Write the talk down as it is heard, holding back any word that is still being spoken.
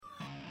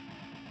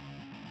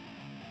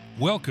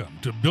Welcome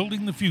to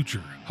Building the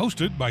Future,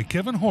 hosted by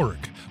Kevin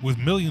Horick. With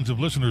millions of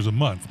listeners a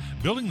month,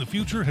 Building the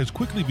Future has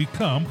quickly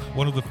become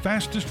one of the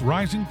fastest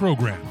rising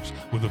programs,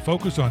 with a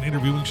focus on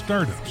interviewing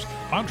startups,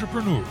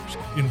 entrepreneurs,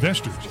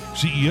 investors,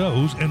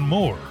 CEOs, and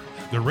more.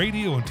 The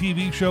radio and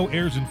TV show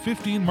airs in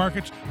 15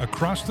 markets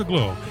across the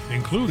globe,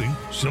 including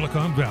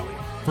Silicon Valley.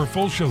 For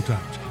full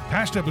showtimes,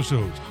 past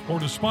episodes, or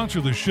to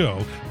sponsor the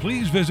show,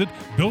 please visit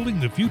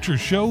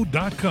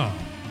buildingthefutureshow.com.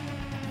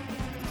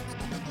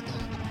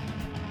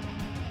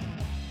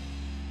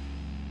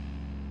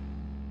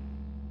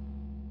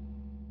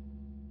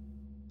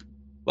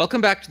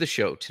 Welcome back to the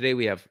show. Today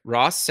we have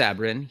Ross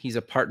Sabrin. He's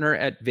a partner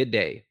at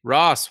VidDay.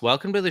 Ross,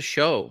 welcome to the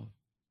show.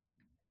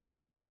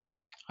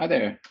 Hi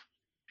there.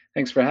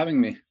 Thanks for having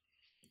me.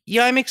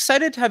 Yeah, I'm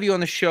excited to have you on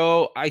the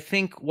show. I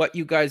think what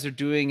you guys are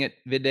doing at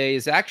VidDay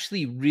is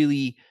actually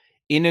really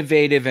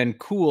innovative and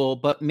cool.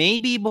 But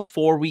maybe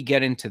before we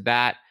get into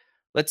that,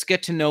 let's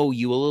get to know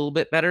you a little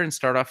bit better and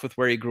start off with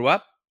where you grew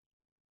up.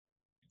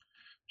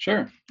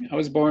 Sure. I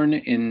was born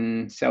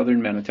in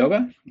southern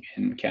Manitoba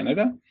in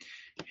Canada,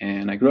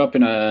 and I grew up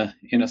in a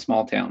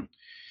small town.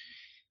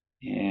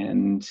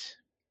 And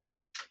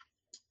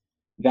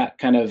that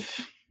kind of,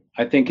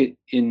 I think it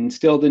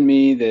instilled in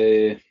me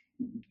the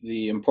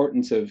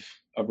importance of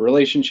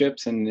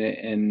relationships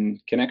and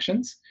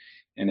connections.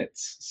 And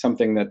it's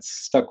something that's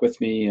stuck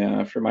with me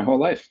for my whole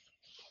life.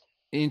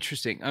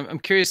 Interesting. I'm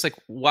curious, like,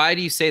 why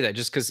do you say that?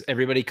 Just because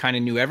everybody kind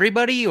of knew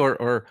everybody,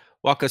 or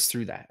walk us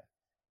through that?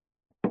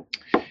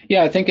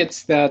 Yeah, I think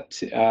it's that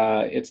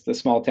it's the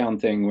small town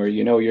thing where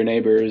you know your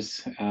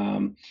neighbors,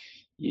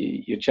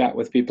 you chat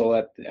with people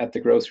at the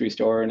grocery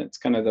store, and it's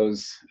kind of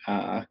those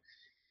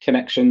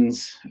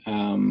connections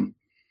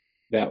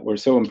that were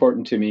so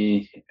important to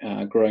me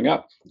growing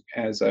up.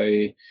 As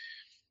I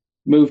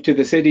moved to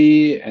the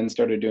city and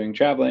started doing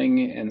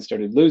traveling and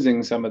started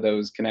losing some of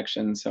those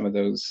connections, some of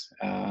those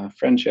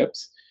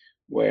friendships,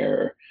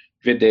 where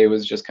VidDay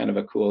was just kind of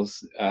a cool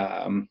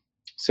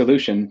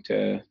solution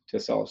to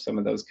solve some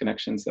of those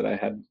connections that I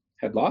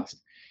had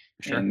lost.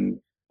 Sure.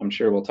 And I'm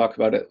sure we'll talk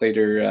about it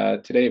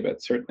later today,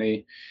 but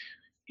certainly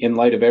in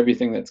light of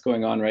everything that's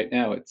going on right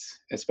now, it's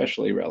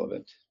especially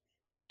relevant.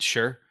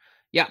 Sure.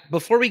 Yeah.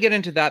 Before we get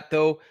into that,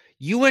 though,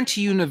 you went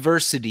to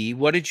university.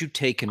 What did you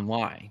take and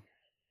why?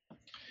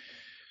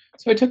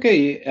 So I took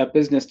a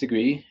business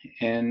degree,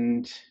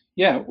 and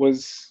yeah, it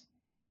was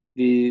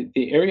the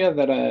area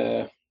that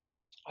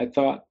I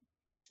thought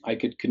I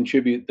could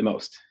contribute the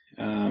most.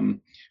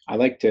 I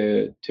like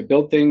to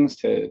build things,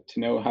 to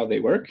know how they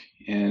work,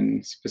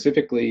 and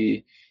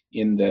specifically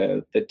in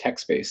the tech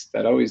space.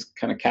 That always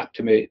kind of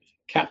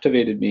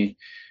captivated me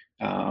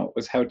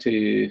was how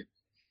to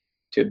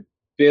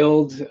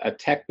build a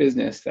tech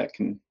business that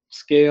can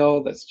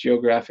scale, that's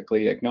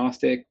geographically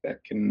agnostic,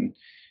 that can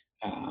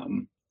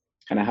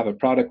kind of have a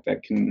product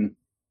that can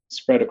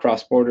spread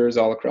across borders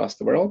all across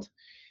the world.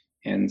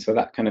 And so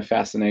that kind of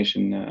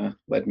fascination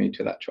led me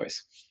to that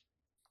choice.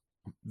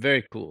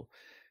 Very cool.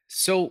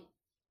 So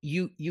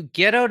you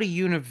get out of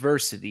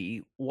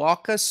university.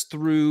 Walk us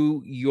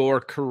through your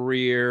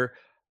career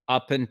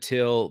up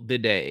until the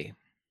day.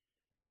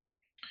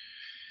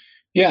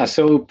 Yeah,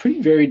 so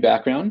pretty varied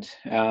background.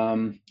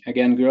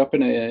 Again, grew up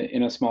in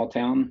a small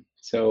town.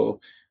 So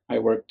I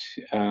worked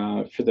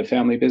for the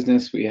family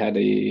business. We had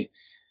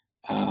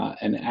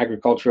an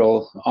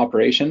agricultural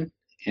operation,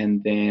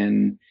 and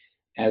then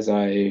as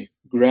I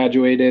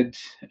graduated,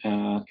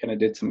 kind of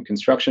did some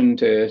construction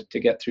to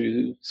get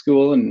through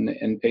school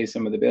and pay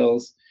some of the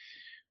bills.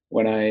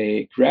 When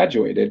I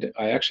graduated,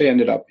 I actually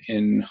ended up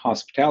in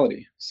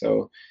hospitality.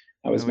 So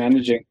I was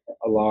managing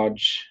a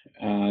lodge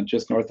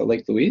just north of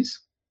Lake Louise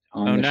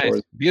on the nice.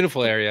 shores.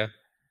 Beautiful area.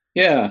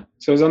 Yeah,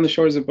 so I was on the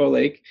shores of Bow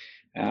Lake.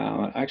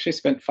 I actually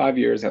spent 5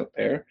 years out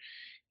there,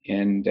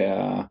 and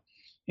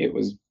it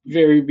was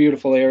very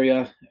beautiful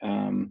area.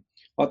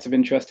 Lots of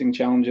interesting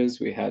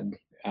challenges. We had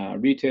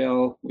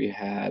retail, we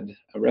had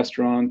a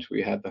restaurant,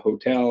 we had the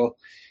hotel,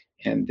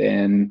 and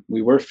then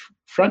we were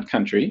front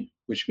country,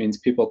 which means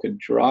people could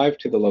drive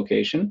to the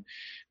location,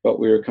 but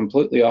we were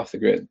completely off the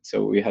grid.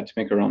 So we had to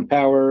make our own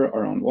power,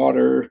 our own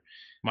water,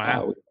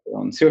 Wow. our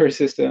own sewer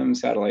system,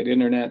 satellite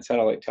internet,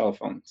 satellite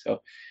telephone. So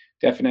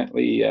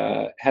definitely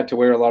had to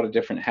wear a lot of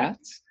different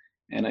hats.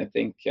 And I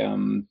think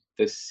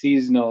the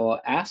seasonal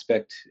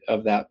aspect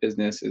of that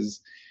business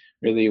is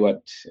really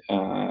what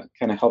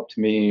kind of helped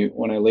me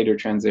when I later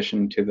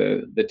transitioned to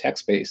the tech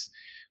space,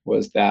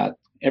 was that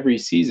every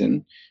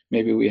season,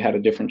 maybe we had a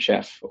different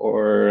chef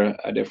or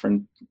a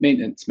different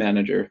maintenance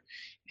manager.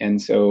 And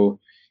so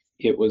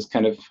it was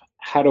kind of,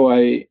 how do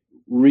I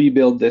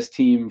rebuild this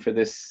team for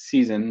this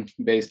season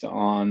based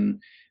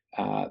on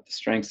the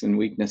strengths and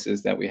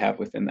weaknesses that we have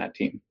within that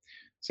team?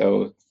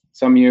 So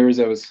some years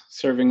I was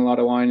serving a lot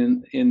of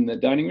wine in the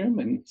dining room,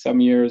 and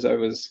some years I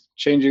was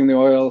changing the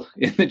oil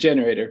in the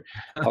generator,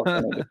 all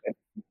kind of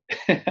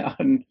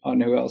depending on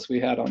who else we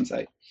had on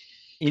site.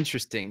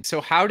 Interesting.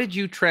 So how did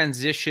you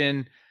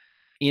transition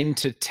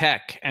into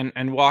tech,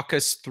 and walk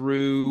us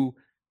through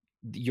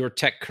your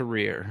tech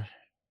career?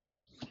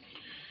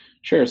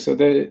 Sure. So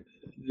the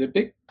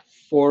big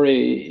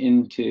foray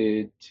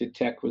into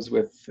tech was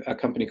with a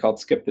company called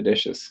Skip the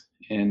Dishes,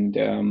 and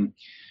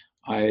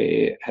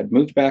I had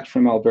moved back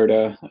from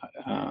Alberta.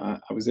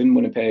 I was in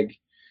Winnipeg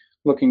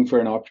looking for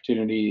an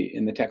opportunity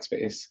in the tech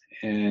space,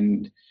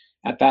 and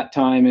at that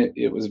time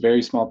it was a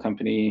very small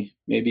company,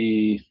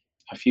 maybe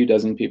a few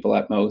dozen people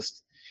at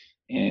most,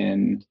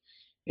 and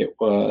it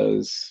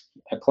was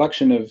a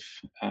collection of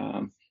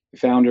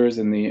founders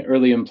and the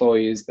early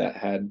employees that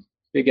had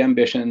big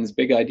ambitions,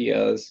 big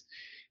ideas.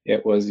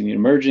 It was an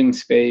emerging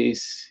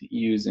space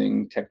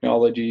using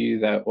technology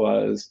that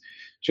was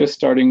just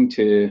starting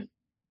to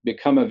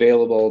become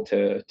available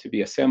to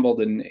be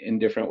assembled in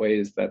different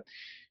ways that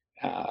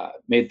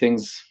made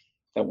things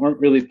that weren't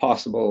really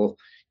possible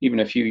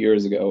even a few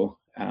years ago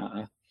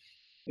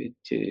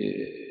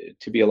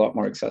to be a lot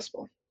more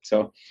accessible.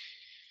 So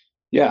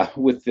yeah,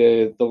 with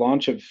the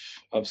launch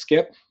of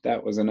Skip,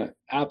 that was an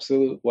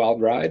absolute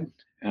wild ride.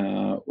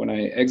 When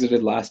I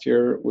exited last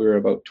year, we were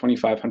about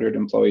 2,500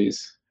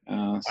 employees.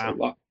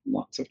 So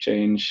lots of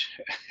change,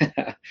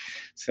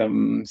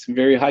 some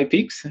very high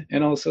peaks,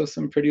 and also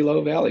some pretty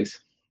low valleys.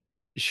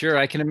 Sure,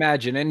 I can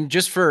imagine. And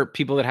just for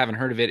people that haven't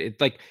heard of it, it's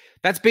like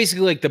that's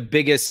basically like the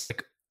biggest,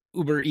 like,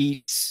 Uber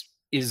Eats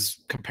is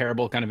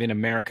comparable kind of in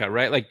America,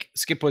 right? Like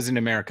Skip was in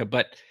America,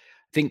 but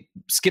I think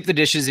Skip the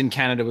Dishes in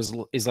Canada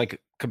is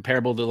like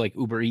comparable to like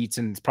Uber Eats,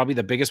 and it's probably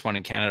the biggest one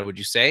in Canada, would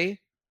you say?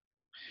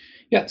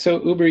 Yeah,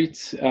 so Uber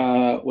Eats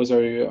was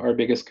our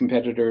biggest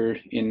competitor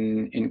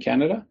in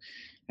Canada,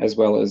 as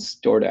well as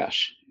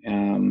DoorDash.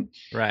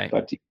 Right.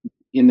 But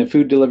in the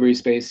food delivery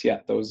space,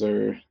 yeah, those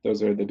are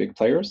the big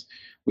players.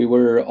 We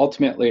were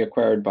ultimately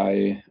acquired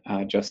by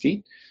Just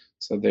Eat,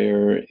 so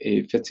they're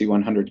a FTSE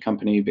 100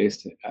 company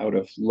based out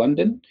of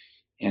London,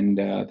 and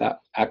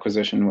that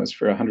acquisition was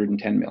for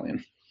 110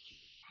 million.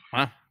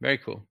 Wow, very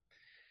cool.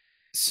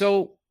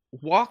 So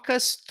walk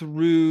us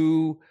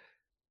through,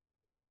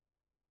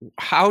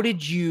 how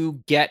did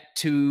you get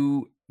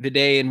to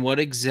Viday and what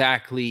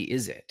exactly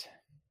is it?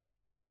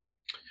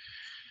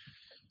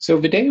 So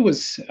Viday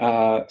was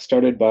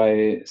started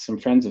by some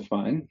friends of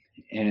mine,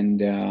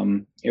 and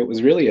it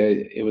was really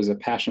a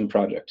passion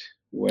project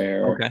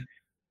where Okay.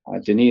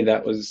 Denis,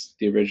 that was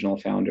the original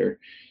founder,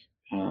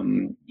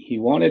 he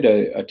wanted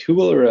a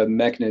tool or a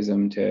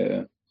mechanism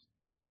to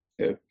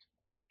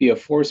be a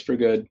force for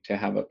good, to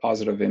have a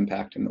positive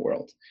impact in the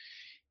world.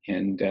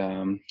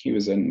 And he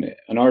was an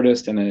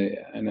artist and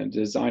a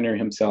designer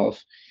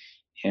himself,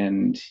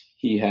 and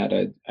he had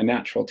a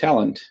natural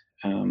talent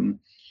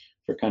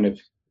for kind of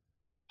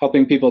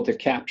helping people to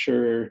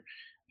capture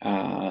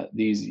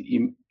these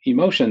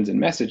emotions and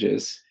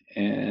messages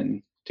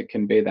and to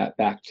convey that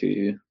back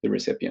to the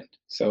recipient.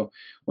 So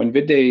when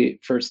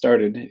VidDay first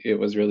started, it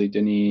was really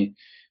Denis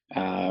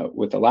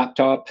with a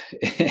laptop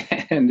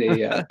and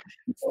a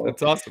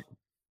That's awesome.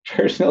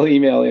 personal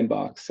email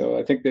inbox. So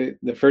I think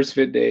the first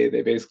VidDay,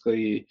 they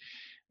basically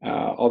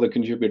all the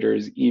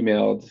contributors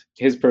emailed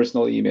his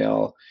personal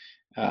email.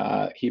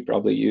 He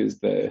probably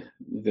used the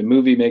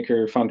movie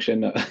maker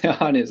function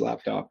on his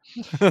laptop.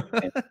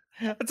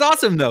 That's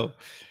awesome, though.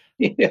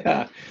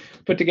 Yeah,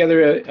 put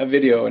together a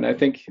video, and I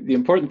think the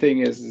important thing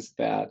is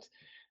that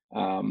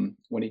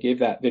when he gave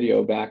that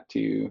video back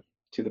to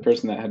the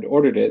person that had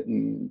ordered it,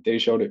 and they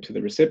showed it to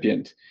the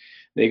recipient,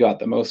 they got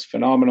the most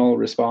phenomenal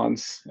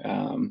response.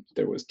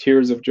 There was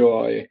tears of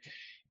joy,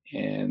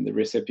 and the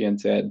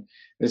recipient said,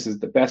 "This is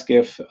the best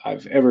gift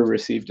I've ever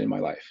received in my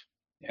life."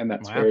 And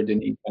that's Wow. where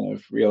Denis kind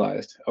of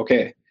realized,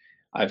 okay,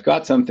 I've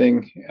got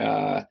something.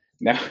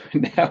 Now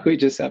we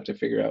just have to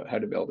figure out how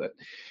to build it.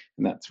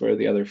 And that's where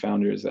the other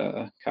founders,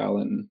 Kyle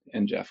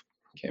and Jeff,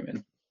 came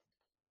in.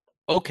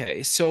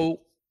 Okay,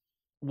 so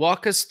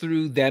walk us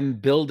through them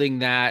building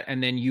that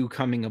and then you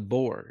coming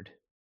aboard.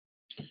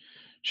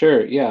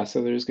 Sure. Yeah.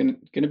 So there's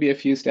gonna be a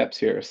few steps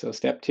here. So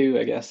step two,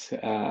 I guess,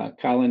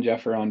 Kyle and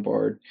Jeff are on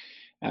board.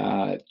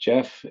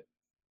 Jeff,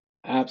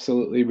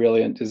 absolutely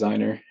brilliant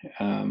designer.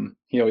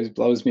 He always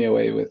blows me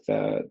away with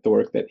the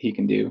work that he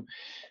can do.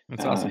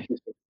 That's awesome.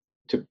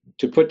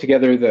 To put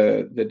together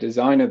the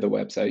design of the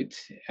website,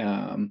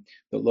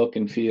 the look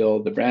and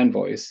feel, the brand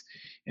voice,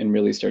 and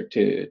really start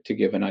to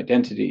give an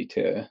identity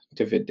to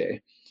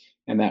VidDay.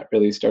 And that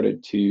really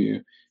started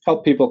to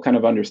help people kind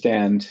of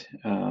understand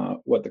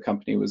what the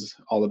company was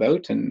all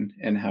about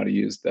and how to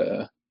use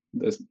the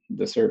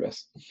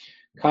service.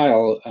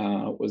 Kyle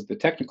was the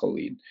technical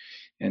lead,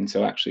 and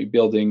so actually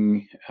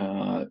building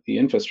the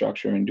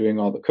infrastructure and doing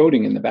all the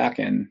coding in the back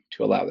end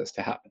to allow this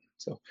to happen.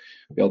 So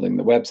building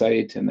the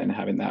website and then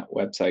having that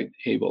website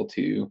able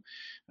to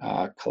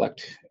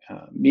collect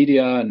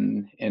media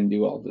and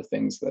do all the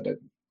things that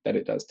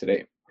it does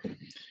today.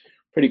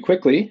 Pretty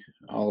quickly,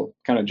 I'll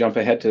kind of jump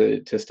ahead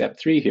to step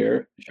three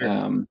here.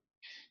 Sure.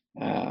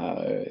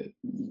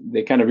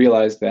 They kind of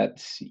realized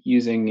that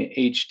using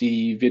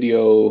HD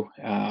video,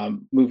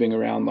 moving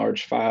around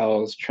large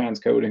files,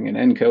 transcoding and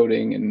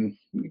encoding and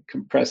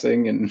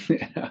compressing and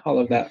all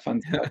of that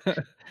fun stuff,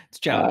 It's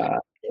challenging.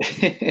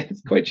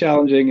 it's quite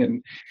challenging,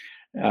 and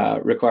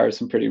requires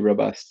some pretty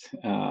robust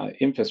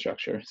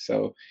infrastructure.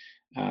 So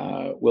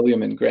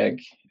William and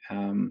Greg,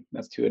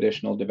 that's two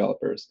additional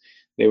developers.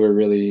 They were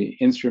really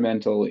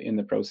instrumental in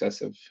the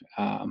process of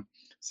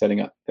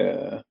setting up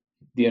the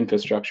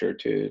infrastructure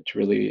to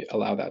really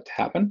allow that to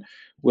happen.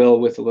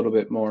 Will, with a little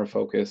bit more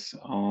focus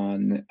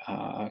on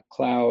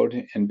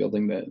cloud and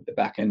building the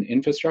backend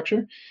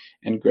infrastructure,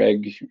 and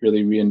Greg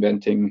really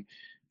reinventing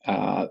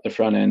the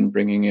front end,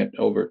 bringing it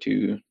over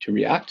to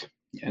React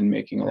and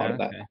making a lot of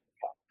that.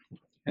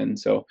 And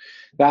so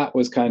that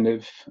was kind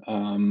of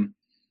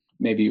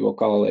maybe we'll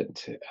call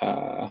it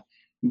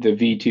the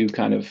V2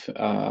 kind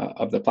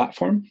of the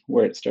platform,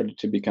 where it started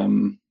to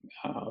become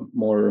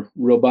more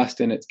robust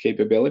in its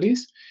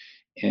capabilities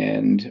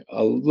and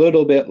a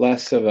little bit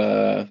less of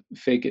a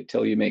fake it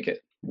till you make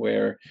it,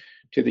 where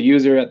to the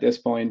user at this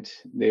point,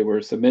 they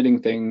were submitting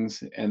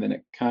things and then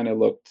it kind of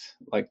looked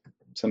like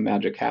some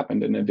magic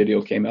happened and a video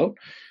came out.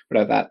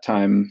 But at that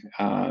time,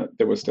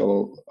 there was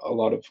still a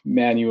lot of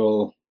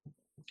manual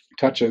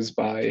touches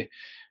by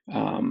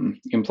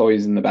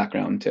employees in the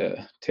background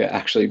to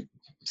actually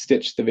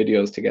stitch the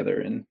videos together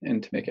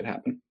and to make it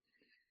happen.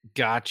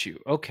 Got you.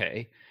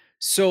 Okay.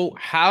 So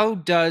how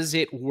does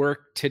it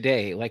work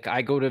today? Like,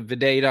 I go to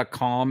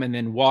viday.com and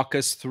then walk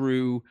us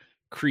through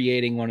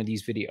creating one of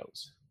these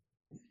videos.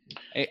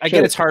 I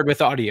get it's hard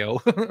with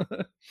audio.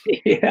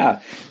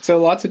 Yeah.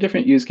 So lots of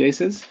different use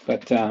cases,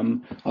 but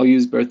I'll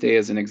use birthday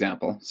as an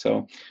example.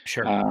 So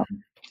Sure.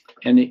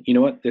 And you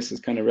know what? This is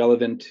kind of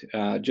relevant.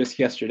 Just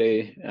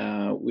yesterday,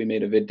 we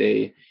made a vid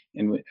day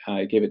and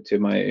I gave it to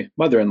my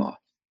mother-in-law.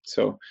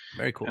 So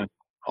Very cool.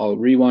 I'll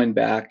rewind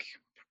back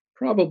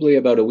probably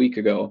about a week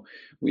ago.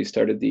 We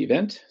started the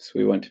event. So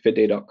we went to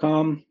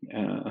vidday.com,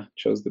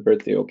 chose the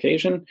birthday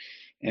occasion,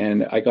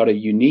 and I got a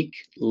unique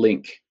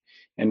link.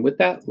 And with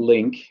that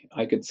link,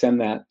 I could send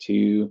that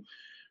to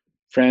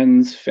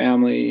friends,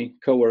 family,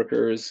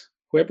 coworkers,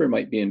 whoever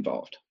might be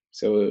involved.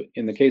 So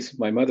in the case of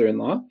my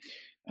mother-in-law,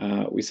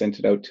 we sent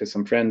it out to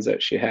some friends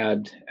that she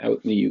had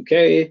out in the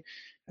UK,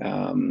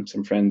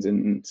 some friends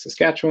in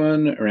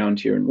Saskatchewan, around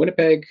here in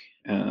Winnipeg.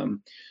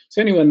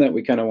 So anyone that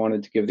we kind of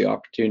wanted to give the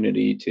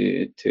opportunity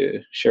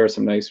to share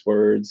some nice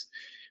words,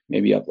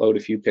 maybe upload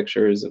a few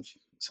pictures of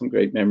some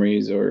great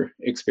memories or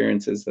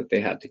experiences that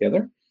they had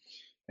together.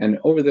 And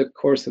over the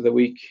course of the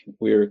week,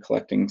 we were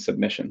collecting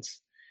submissions.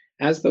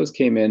 As those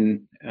came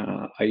in,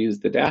 I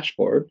used the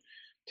dashboard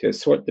to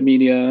sort the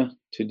media,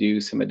 to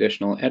do some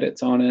additional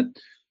edits on it.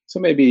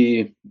 So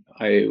maybe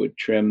I would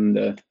trim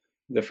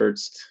the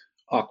first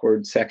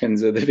awkward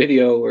seconds of the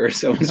video where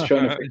someone's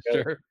trying to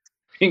figure out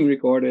being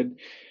recorded.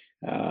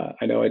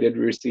 I know I did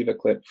receive a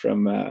clip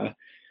from an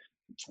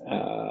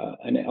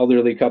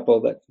elderly couple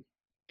that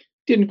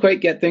didn't quite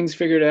get things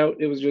figured out.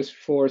 It was just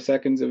 4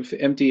 seconds of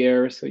empty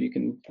air. So you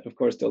can, of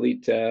course,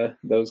 delete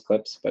those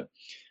clips. But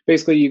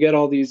basically, you get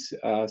all these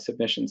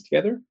submissions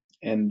together,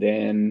 and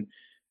then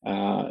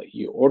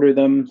you order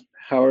them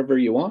however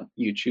you want.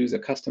 You choose a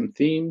custom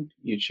theme.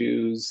 You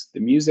choose the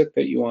music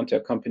that you want to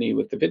accompany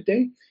with the vid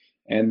day,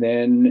 and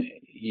then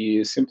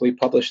you simply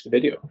publish the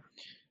video.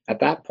 At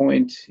that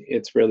point,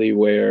 it's really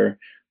where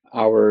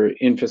our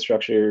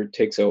infrastructure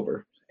takes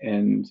over,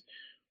 and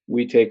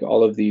we take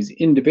all of these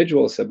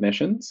individual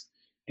submissions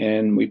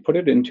and we put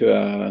it into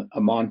a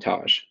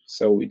montage.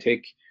 So we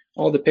take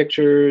all the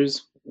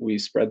pictures, we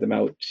spread them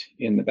out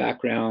in the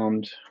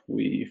background,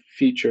 we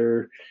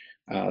feature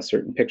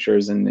certain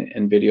pictures and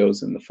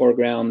videos in the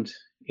foreground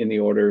in the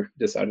order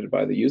decided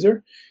by the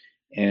user,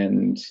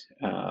 and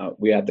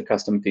we add the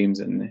custom themes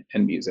and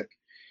music.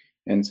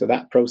 And so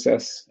that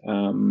process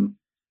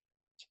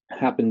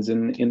happens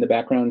in the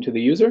background to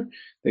the user.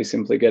 They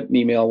simply get an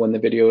email when the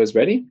video is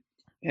ready,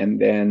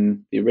 and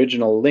then the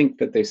original link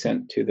that they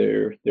sent to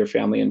their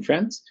family and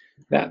friends,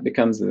 that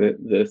becomes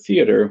the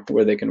theater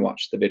where they can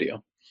watch the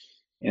video.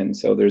 And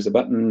so there's a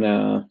button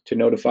to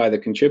notify the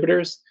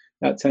contributors.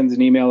 That sends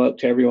an email out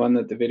to everyone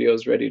that the video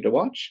is ready to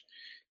watch,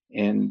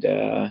 and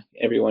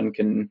everyone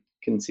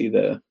can see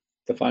the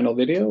final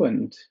video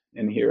and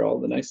hear all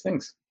the nice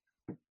things.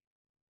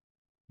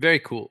 Very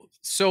cool.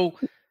 So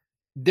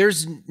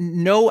there's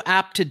no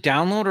app to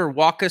download, or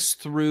walk us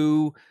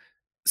through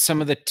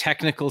some of the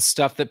technical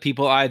stuff that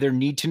people either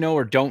need to know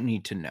or don't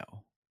need to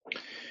know.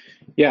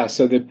 Yeah,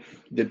 so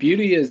the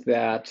beauty is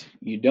that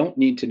you don't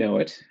need to know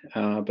it,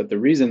 but the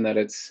reason that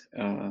it's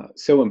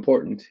so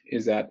important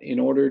is that in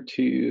order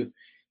to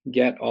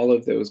get all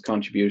of those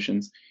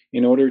contributions,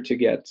 in order to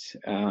get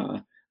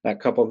that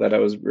couple that I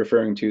was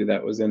referring to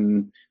that was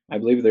in, I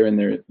believe they're in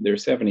their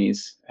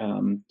 70s,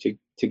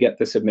 to get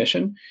the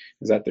submission,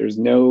 is that there's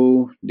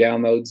no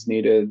downloads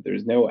needed,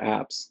 there's no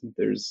apps,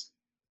 there's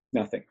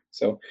nothing.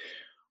 So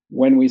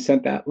when we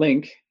sent that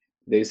link,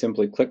 they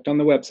simply clicked on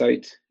the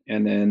website,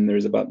 and then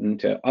there's a button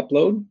to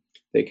upload.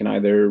 They can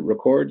either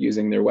record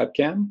using their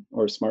webcam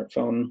or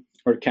smartphone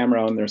or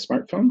camera on their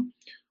smartphone,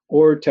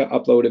 or to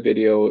upload a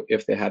video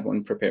if they had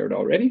one prepared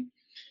already.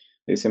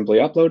 They simply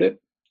upload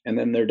it, and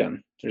then they're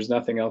done. There's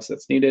nothing else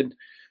that's needed.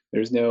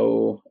 There's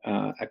no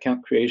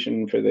account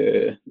creation for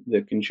the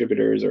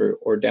contributors or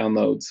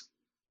downloads.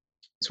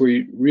 So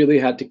we really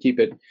had to keep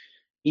it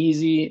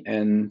easy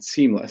and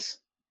seamless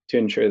to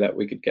ensure that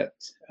we could get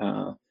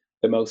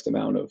the most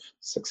amount of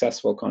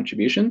successful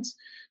contributions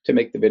to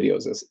make the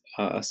videos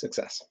a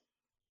success.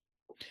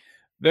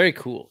 Very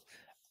cool.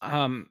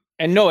 And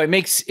no, it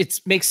makes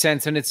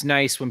sense, and it's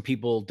nice when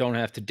people don't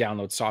have to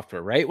download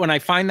software, right? When I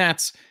find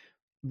that's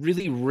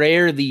really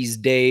rare these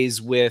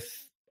days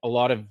with a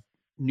lot of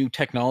new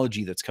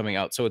technology that's coming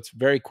out. So it's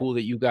very cool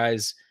that you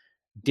guys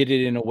did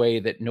it in a way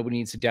that nobody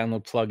needs to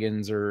download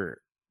plugins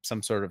or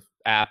some sort of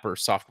app or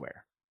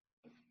software.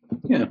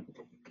 Yeah.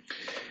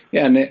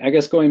 Yeah, and I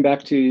guess going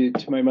back to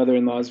my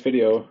mother-in-law's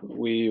video,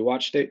 we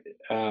watched it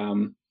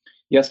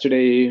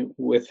yesterday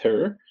with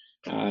her,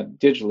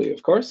 digitally,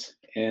 of course.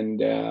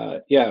 And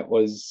yeah, it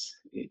was,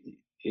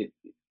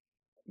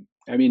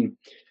 I mean,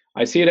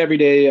 I see it every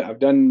day. I've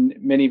done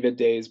many vid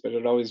days, but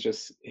it always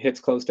just hits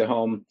close to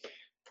home.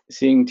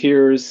 Seeing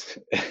tears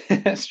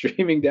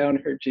streaming down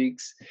her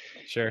cheeks,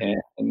 Sure.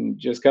 and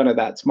just kind of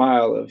that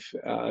smile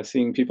of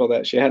seeing people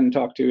that she hadn't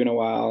talked to in a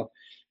while,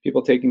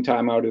 people taking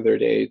time out of their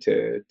day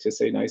to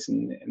say nice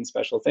and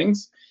special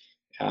things.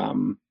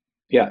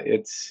 Yeah,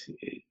 it's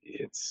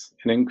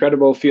an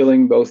incredible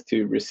feeling both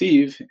to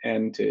receive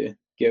and to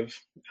give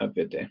a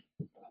vid day.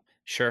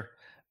 Sure.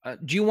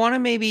 Do you want to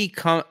maybe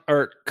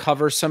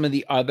cover some of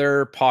the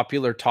other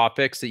popular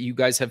topics that you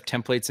guys have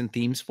templates and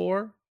themes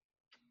for?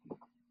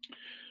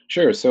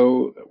 Sure.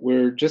 So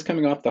we're just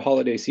coming off the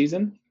holiday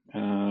season.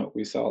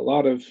 We saw a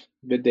lot of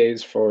vid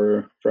days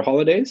for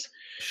holidays.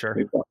 Sure.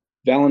 We've got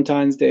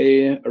Valentine's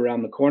Day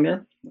around the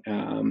corner.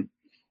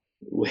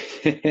 We,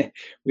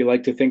 we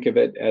like to think of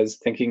it as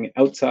thinking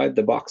outside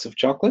the box of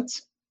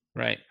chocolates.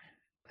 Right.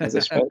 As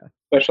a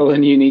special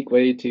and unique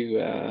way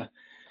to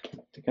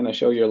kind of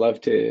show your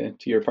love to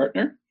your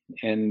partner.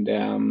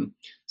 And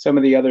some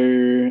of the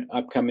other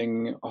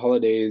upcoming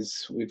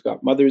holidays, we've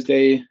got Mother's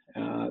Day.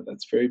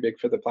 That's very big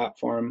for the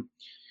platform.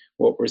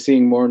 What we're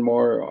seeing more and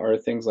more are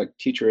things like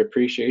Teacher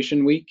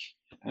Appreciation Week.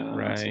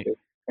 Right. So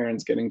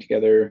parents getting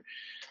together,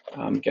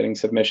 getting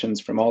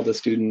submissions from all the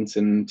students,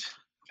 and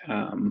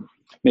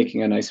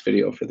making a nice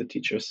video for the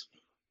teachers.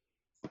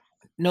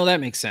 No, that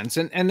makes sense.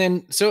 And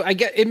then, so I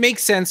get, it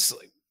makes sense.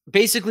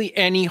 Basically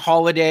any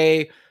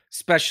holiday,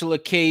 special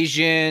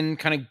occasion,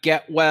 kind of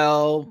get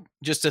well,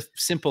 just a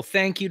simple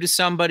thank you to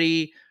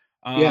somebody.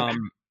 Yeah.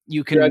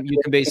 You can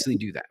basically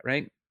do that,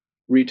 right?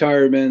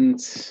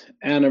 Retirements,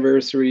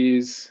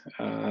 anniversaries.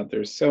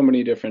 There's so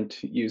many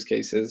different use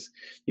cases.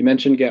 You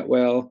mentioned get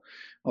well.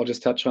 I'll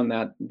just touch on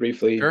that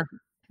briefly. Sure.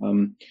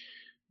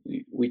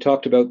 We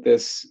talked about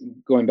this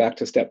going back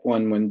to step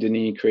one when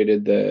Denis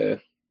created the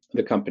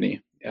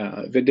company.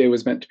 VidDay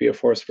was meant to be a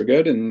force for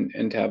good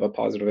and to have a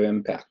positive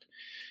impact.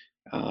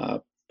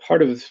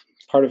 Part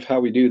of how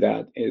we do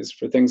that is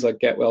for things like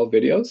get well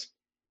videos.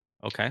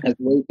 Okay. As a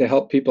way to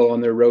help people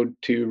on their road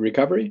to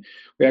recovery,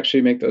 we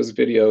actually make those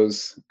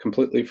videos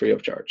completely free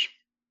of charge.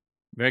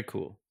 Very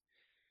cool.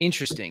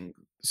 Interesting.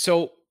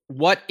 So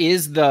what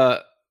is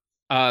the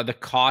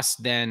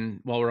cost then,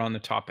 while we're on the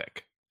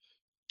topic?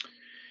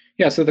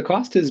 Yeah, so the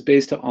cost is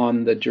based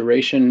on the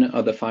duration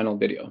of the final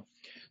video.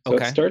 So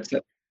Okay. It starts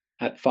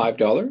at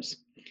 $5,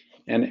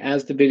 and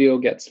as the video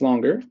gets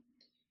longer,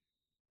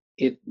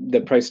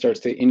 the price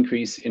starts to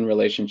increase in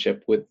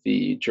relationship with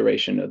the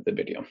duration of the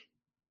video.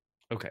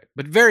 Okay,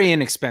 but very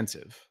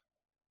inexpensive.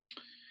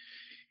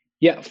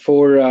 Yeah,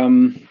 for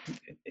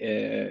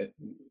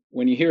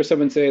when you hear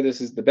someone say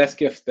this is the best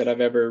gift that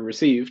I've ever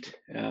received,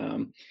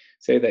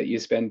 say that you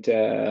spent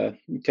 $10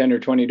 or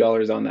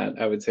 $20 on that,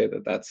 I would say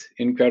that that's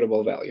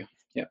incredible value.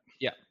 Yeah.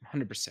 Yeah,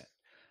 100%.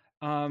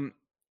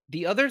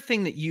 The other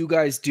thing that you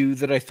guys do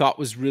that I thought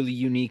was really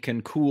unique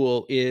and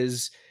cool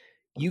is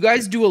you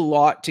guys do a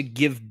lot to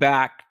give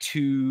back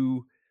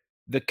to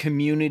the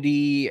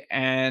community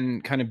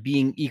and kind of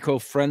being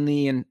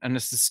eco-friendly and a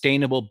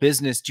sustainable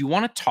business. Do you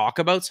want to talk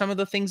about some of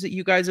the things that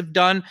you guys have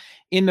done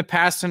in the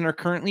past and are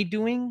currently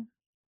doing?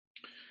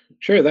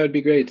 Sure, that would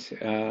be great.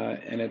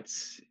 And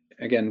it's,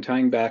 again,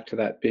 tying back to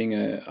that being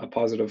a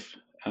positive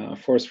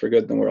force for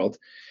good in the world.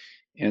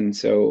 And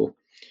so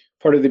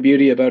part of the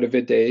beauty about a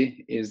vid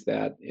day is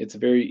that it's a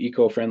very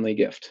eco-friendly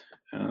gift.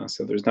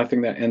 So there's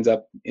nothing that ends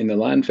up in the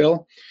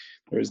landfill.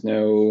 There's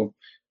no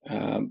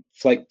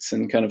flights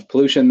and kind of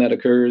pollution that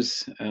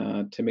occurs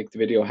to make the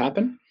video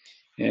happen.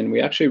 And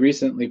we actually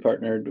recently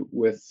partnered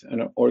with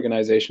an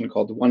organization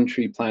called One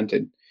Tree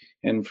Planted.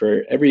 And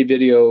for every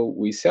video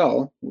we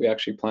sell, we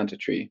actually plant a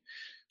tree.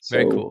 So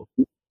very cool.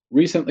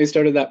 Recently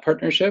started that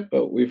partnership,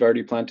 but we've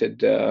already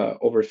planted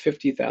over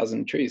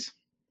 50,000 trees.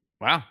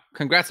 Wow.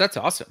 Congrats. That's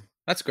awesome.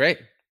 That's great.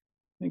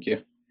 Thank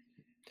you.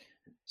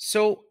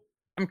 So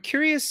I'm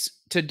curious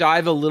to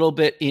dive a little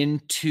bit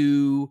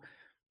into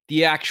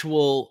the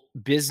actual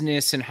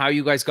business and how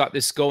you guys got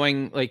this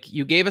going. Like,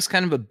 you gave us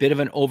kind of a bit of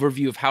an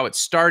overview of how it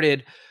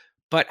started,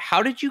 but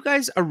how did you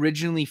guys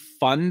originally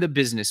fund the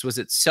business? Was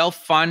it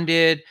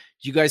self-funded?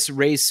 Did you guys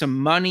raise some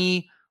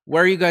money?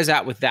 Where are you guys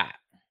at with that?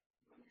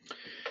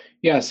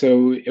 Yeah,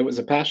 so it was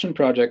a passion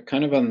project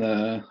kind of on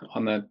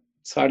the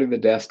side of the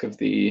desk of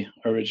the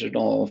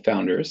original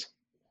founders.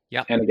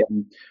 Yeah. And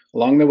again,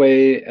 along the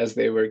way, as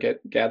they were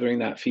gathering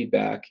that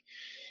feedback,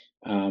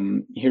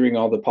 hearing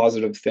all the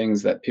positive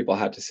things that people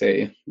had to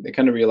say, they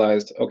kind of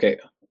realized, okay,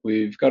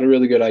 we've got a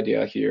really good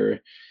idea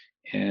here,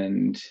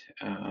 and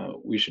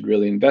we should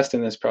really invest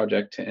in this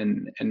project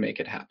and make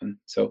it happen.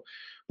 So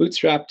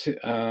bootstrapped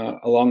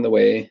along the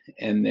way.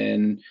 And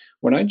then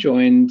when I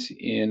joined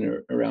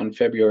in around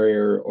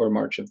February or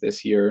March of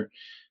this year,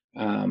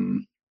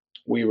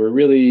 we were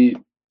really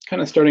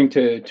kind of starting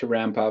to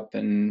ramp up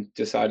and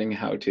deciding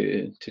how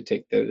to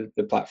take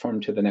the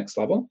platform to the next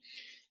level.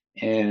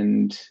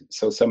 And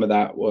so some of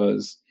that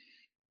was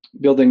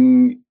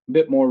building a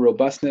bit more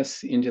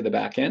robustness into the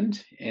back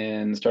end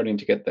and starting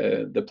to get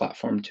the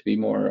platform to be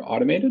more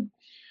automated.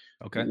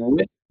 Okay.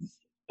 With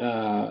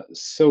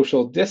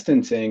social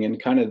distancing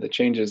and kind of the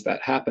changes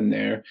that happened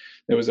there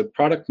was a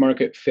product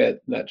market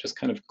fit that just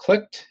kind of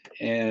clicked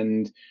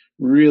and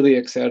really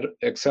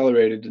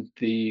accelerated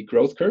the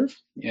growth curve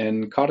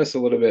and caught us a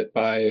little bit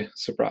by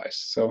surprise.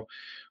 So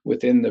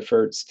within the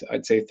first,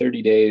 I'd say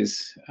 30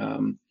 days,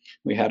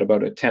 we had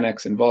about a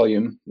 10x in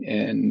volume,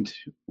 and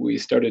we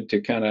started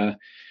to kind of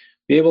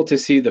be able to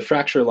see the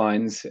fracture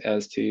lines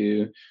as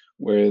to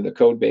where the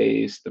code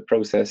base, the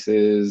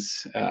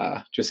processes,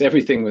 just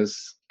everything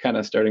was kind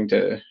of starting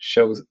to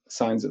show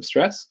signs of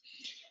stress.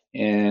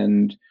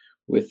 And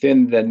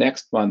within the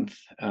next month,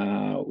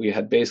 we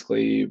had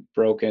basically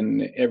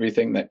broken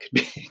everything that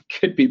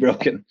could be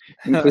broken,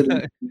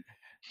 including.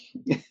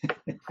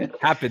 It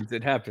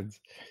happens.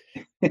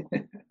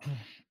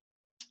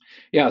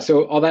 Yeah,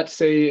 so all that to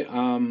say,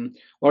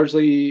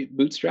 largely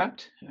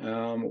bootstrapped.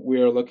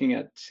 We are looking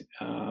at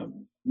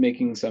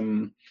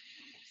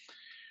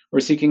we're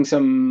seeking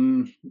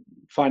some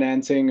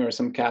financing or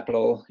some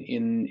capital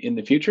in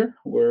the future.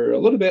 We're a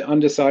little bit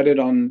undecided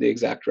on the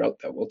exact route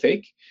that we'll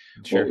take.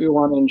 Sure. What we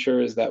want to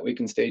ensure is that we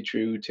can stay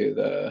true to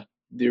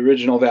the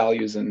original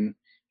values and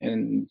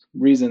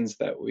reasons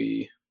that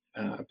we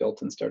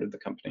built and started the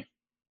company.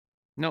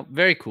 No,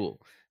 very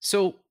cool.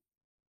 So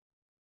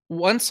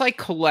once I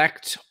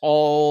collect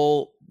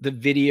all the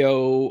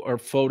video or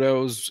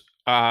photos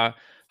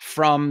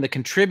from the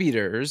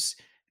contributors,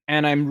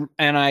 and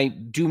I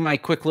do my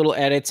quick little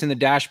edits in the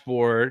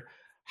dashboard,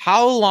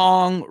 how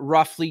long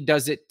roughly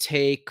does it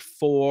take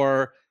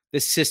for the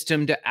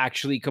system to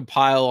actually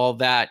compile all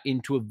that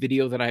into a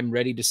video that I'm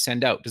ready to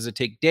send out? Does it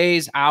take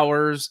days,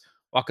 hours?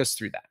 Walk us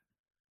through that.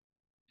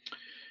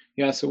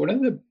 Yeah, so one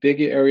of the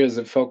big areas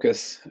of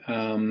focus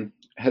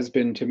has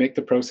been to make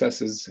the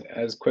processes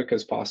as quick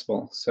as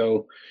possible.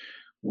 So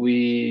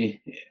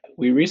we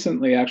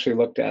recently actually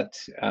looked at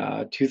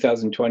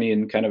 2020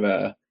 in kind of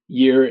a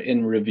year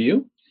in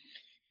review.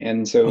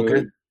 And so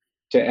Okay.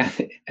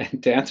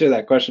 to answer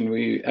that question,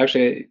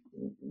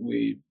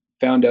 we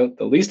found out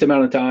the least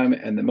amount of time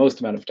and the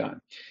most amount of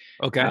time.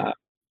 Okay.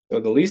 So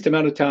the least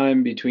amount of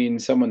time between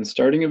someone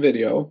starting a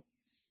video,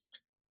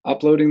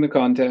 uploading the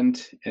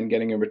content, and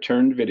getting a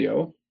returned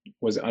video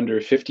was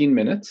under 15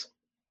 minutes.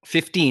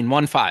 15,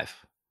 1-5.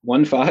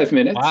 15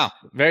 minutes. Wow,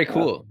 very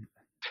cool.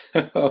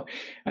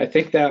 I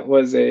think that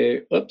was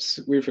oops,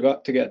 we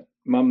forgot to get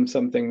mom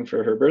something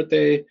for her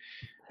birthday.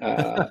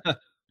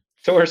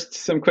 Sourced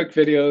some quick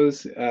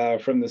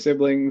videos from the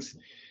siblings,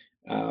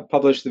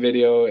 published the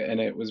video, and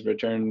it was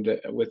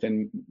returned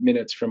within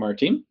minutes from our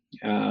team.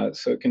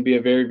 So it can be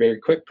a very, very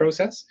quick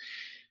process.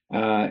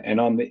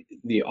 And on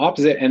the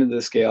opposite end of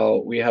the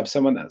scale, we have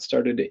someone that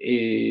started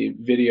a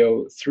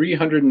video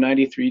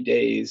 393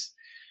 days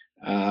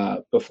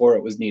before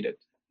it was needed.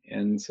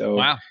 And so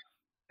wow.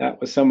 That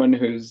was someone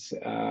whose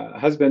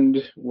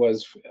husband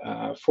was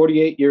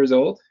 48 years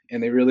old,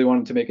 and they really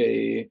wanted to make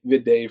a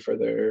vid day for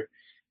their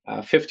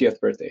 50th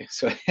birthday.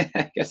 So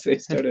I guess they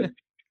started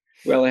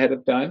well ahead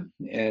of time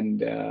and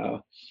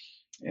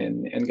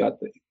got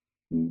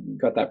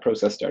that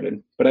process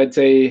started. But I'd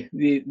say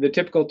the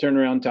typical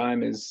turnaround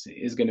time is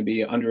going to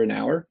be under an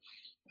hour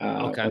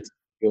once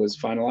it was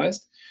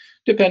finalized,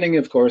 depending,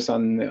 of course,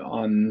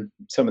 on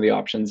some of the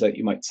options that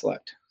you might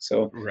select.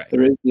 So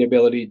there is the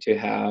ability to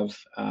have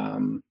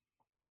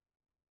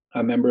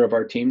a member of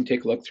our team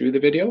take a look through the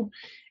video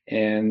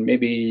and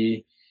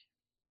maybe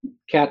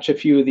catch a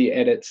few of the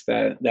edits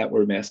that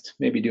were missed,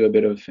 maybe do a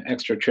bit of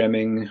extra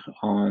trimming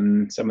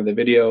on some of the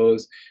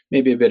videos,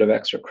 maybe a bit of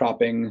extra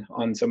cropping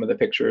on some of the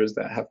pictures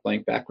that have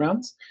blank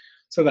backgrounds.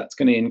 So that's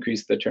going to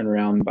increase the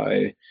turnaround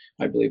by,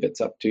 I believe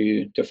it's up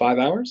to 5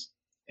 hours.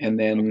 And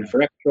then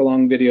for extra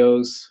long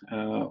videos,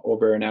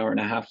 over an hour and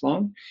a half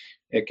long,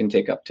 it can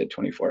take up to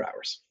 24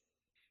 hours.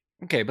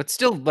 Okay, but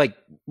still like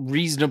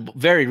reasonable,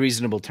 very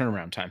reasonable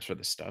turnaround times for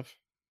this stuff.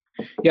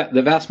 Yeah,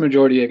 the vast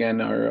majority,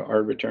 again,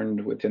 are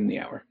returned within the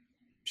hour.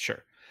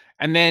 Sure.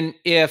 And then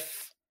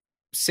if,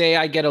 say,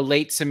 I get a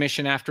late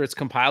submission after it's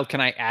compiled, can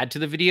I add to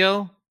the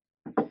video?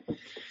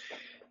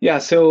 Yeah,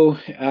 so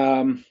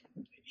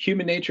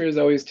human nature is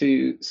always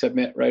to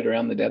submit right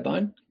around the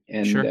deadline.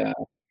 And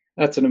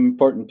that's an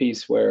important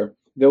piece where,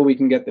 though we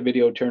can get the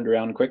video turned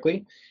around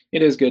quickly,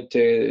 it is good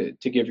to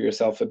give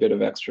yourself a bit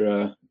of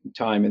extra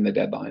time in the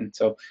deadline.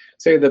 So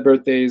say the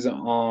birthday's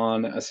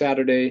on a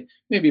Saturday,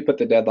 maybe put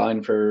the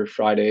deadline for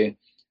Friday,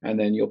 and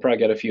then you'll probably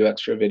get a few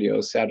extra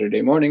videos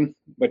Saturday morning,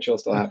 but you'll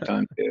still have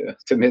time to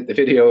submit the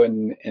video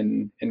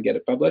and get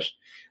it published.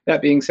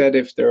 That being said,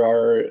 if there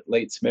are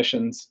late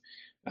submissions,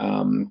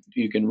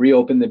 you can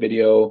reopen the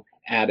video,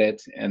 add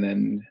it, and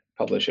then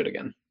publish it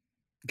again.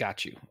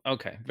 Got you.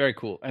 Okay, very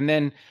cool. And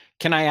then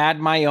can I add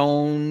my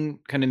own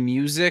kind of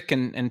music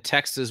and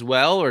text as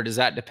well, or does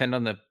that depend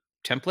on the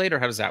template, or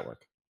how does that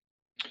work?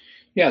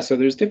 Yeah, so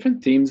there's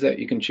different themes that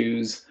you can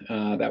choose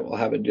that will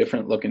have a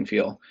different look and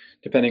feel,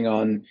 depending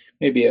on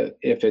maybe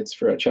if it's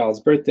for a child's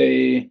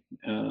birthday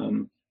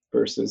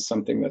versus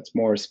something that's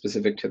more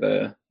specific to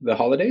the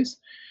holidays.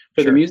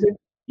 For the music,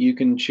 you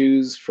can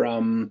choose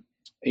from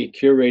a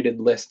curated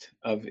list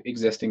of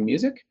existing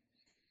music.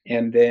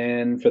 And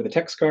then for the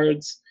text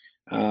cards,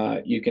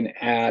 you can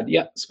add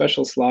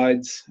special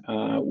slides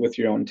with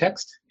your own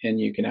text, and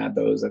you can add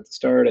those at the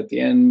start, at the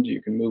end.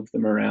 You can move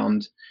them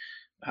around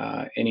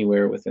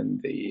anywhere within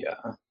the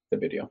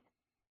video.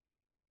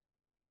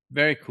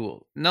 Very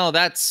cool. No,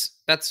 that's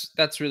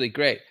really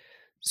great.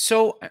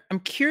 So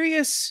I'm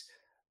curious,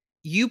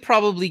 you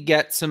probably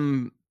get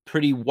some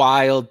pretty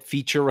wild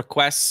feature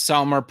requests.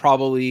 Some are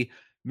probably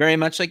very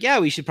much like, yeah,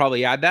 we should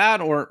probably add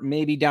that, or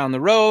maybe down the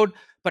road.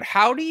 But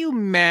how do you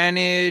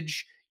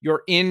manage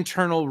your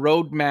internal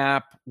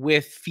roadmap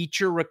with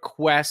feature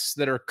requests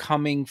that are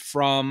coming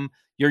from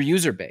your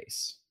user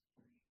base?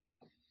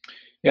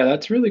 Yeah,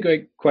 that's a really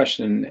great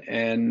question.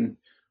 And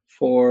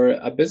for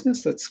a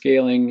business that's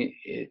scaling,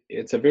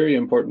 it's a very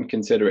important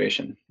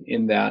consideration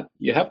in that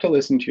you have to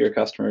listen to your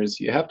customers,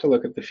 you have to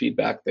look at the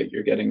feedback that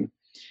you're getting,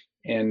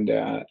 and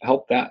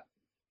help that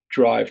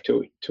drive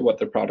to what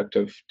the product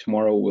of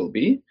tomorrow will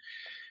be.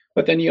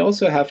 But then you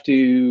also have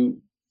to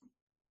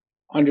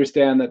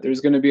understand that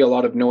there's going to be a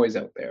lot of noise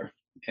out there,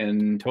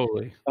 and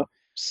totally,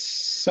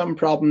 some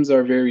problems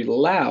are very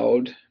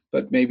loud,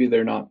 but maybe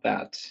they're not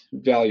that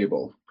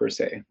valuable per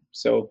se.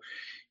 So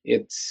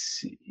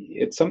it's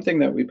something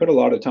that we put a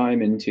lot of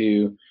time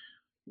into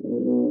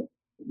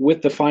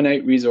with the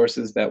finite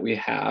resources that we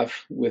have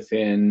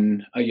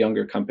within a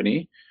younger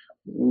company.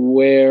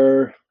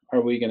 Where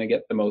are we going to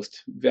get the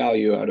most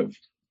value out of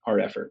our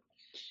effort?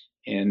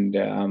 And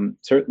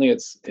certainly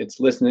it's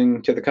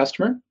listening to the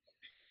customer.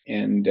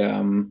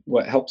 And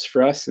what helps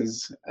for us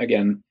is,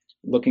 again,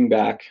 looking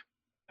back,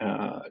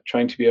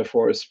 trying to be a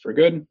force for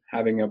good,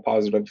 having a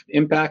positive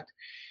impact.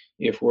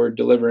 If we're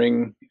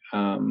delivering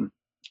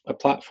a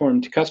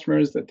platform to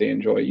customers that they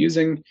enjoy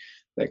using,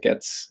 that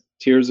gets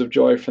tears of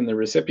joy from the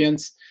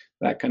recipients,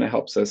 that kind of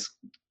helps us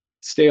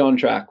stay on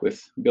track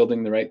with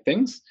building the right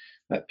things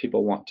that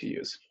people want to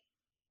use.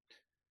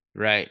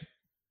 Right.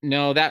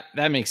 No, that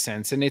makes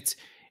sense. And it's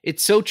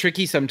so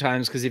tricky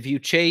sometimes, because if you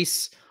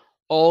chase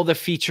all the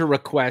feature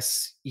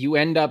requests, you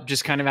end up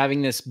just kind of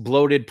having this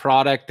bloated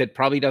product that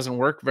probably doesn't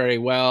work very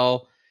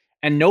well,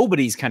 and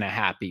nobody's kind of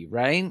happy,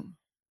 right?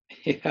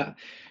 Yeah,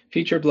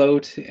 feature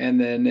bloat, and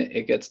then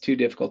it gets too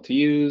difficult to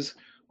use,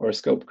 or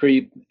scope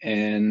creep,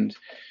 and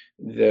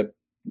the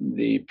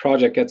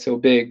project gets so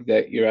big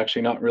that you're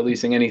actually not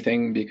releasing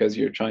anything because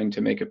you're trying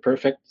to make it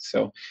perfect.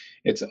 So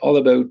it's all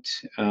about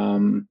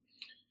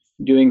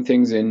doing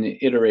things in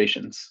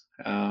iterations.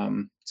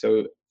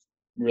 So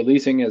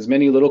releasing as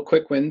many little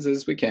quick wins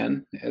as we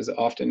can, as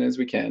often as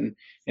we can,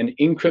 and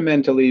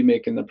incrementally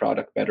making the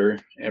product better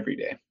every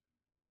day.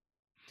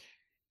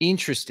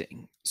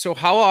 Interesting. So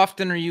how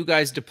often are you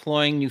guys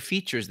deploying new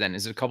features then?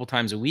 Is it a couple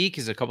times a week?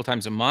 Is it a couple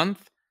times a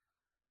month?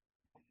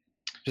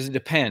 Does it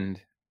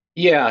depend?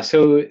 Yeah,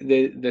 so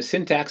the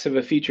syntax of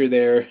a feature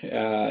there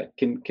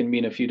can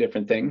mean a few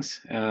different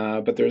things,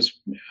 but there's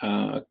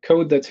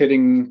code that's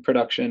hitting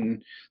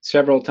production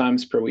several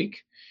times per week.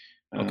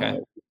 Okay.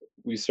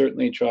 We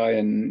certainly try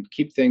and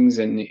keep things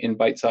in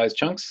bite-sized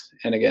chunks,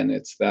 and again,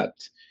 it's that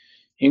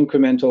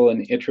incremental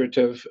and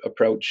iterative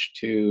approach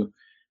to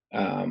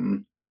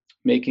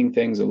making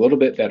things a little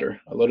bit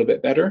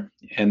better,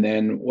 and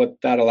then what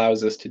that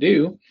allows us to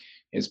do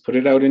is put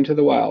it out into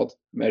the wild,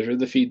 measure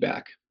the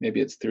feedback. Maybe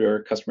it's through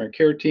our customer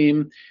care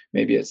team,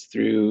 maybe it's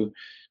through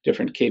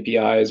different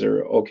KPIs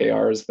or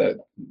OKRs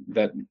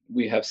that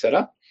we have set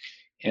up.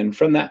 And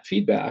from that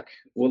feedback,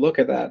 we'll look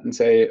at that and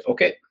say,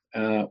 okay,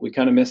 we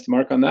kind of missed the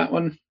mark on that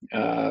one.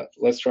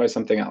 Let's try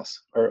something else.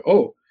 Or,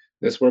 oh,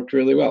 this worked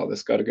really well.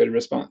 This got a good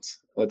response.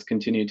 Let's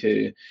continue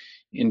to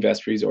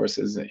invest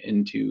resources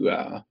into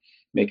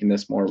making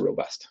this more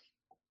robust.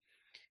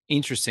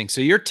 Interesting. So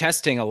you're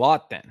testing a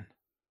lot then.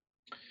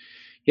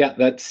 Yeah,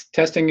 that's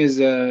testing is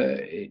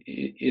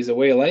a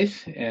way of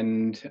life,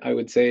 and I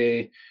would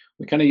say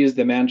we kind of use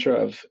the mantra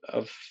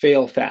of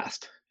fail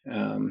fast.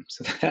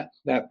 So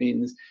that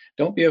means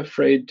don't be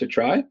afraid to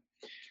try.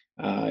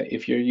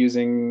 If you're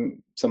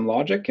using some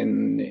logic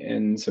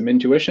and some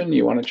intuition,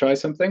 you want to try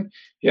something,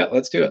 yeah,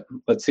 let's do it.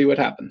 Let's see what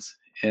happens.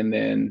 And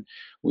then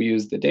we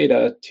use the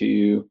data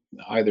to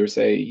either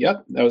say,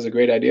 yep, that was a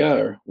great idea,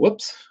 or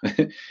whoops,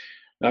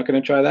 not going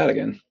to try that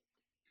again.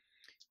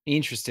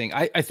 Interesting.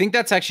 I think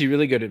that's actually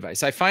really good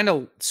advice. I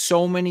find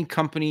so many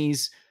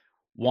companies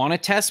want to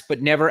test,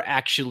 but never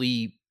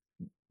actually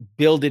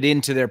build it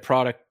into their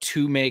product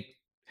to make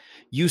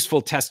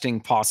useful testing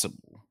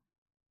possible.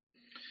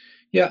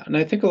 Yeah, and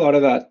I think a lot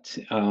of that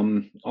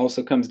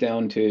also comes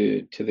down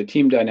to the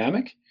team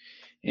dynamic,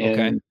 Okay.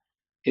 and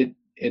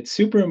it's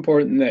super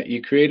important that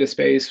you create a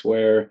space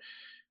where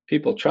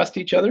people trust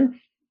each other,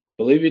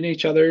 believe in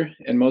each other,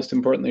 and most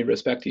importantly,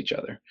 respect each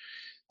other.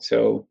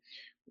 So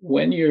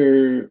when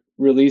you're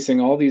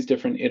releasing all these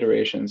different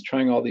iterations,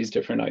 trying all these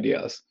different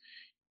ideas,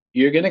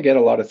 you're going to get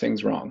a lot of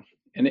things wrong.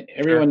 And Sure.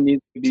 everyone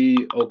needs to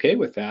be okay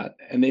with that.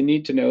 And they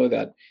need to know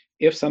that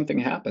if something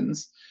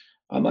happens,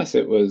 unless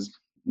it was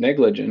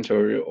negligent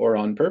or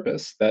on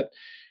purpose, that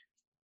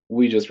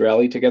we just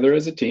rally together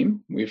as a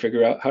team. We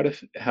figure out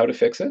how to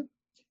fix it.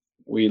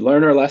 We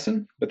learn our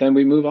lesson, but then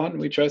we move on and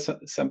we try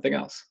something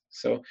else.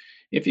 So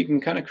if you can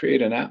kind of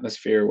create an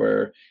atmosphere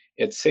where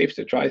it's safe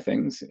to try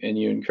things and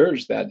you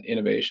encourage that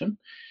innovation,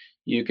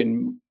 you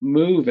can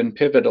move and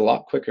pivot a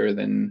lot quicker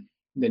than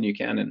you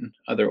can in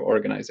other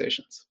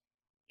organizations.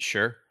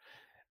 Sure.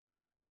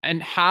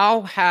 And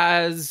how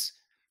has,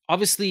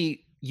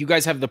 obviously you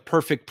guys have the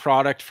perfect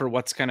product for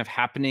what's kind of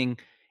happening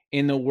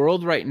in the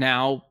world right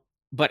now,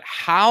 but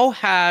how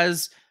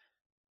has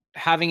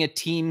having a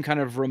team kind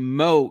of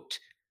remote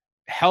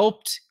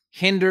helped,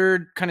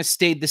 hindered, kind of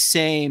stayed the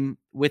same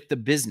with the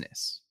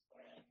business?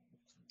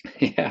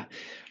 Yeah,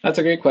 that's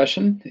a great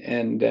question,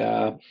 and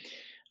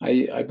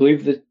I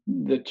believe that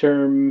the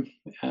term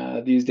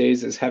these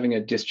days is having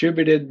a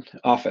distributed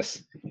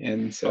office,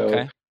 and so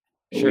Okay.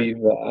 Sure.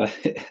 we've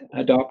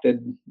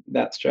adopted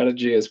that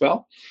strategy as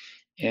well.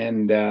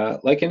 And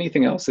like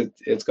anything else,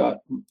 it's got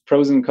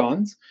pros and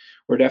cons.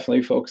 We're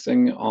definitely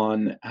focusing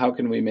on how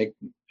can we make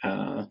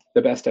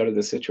the best out of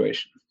the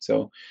situation.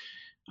 So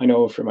I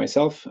know for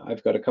myself,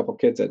 I've got a couple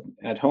kids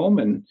at home,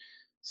 and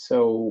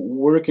so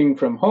working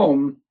from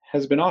home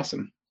has been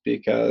awesome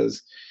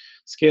because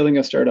scaling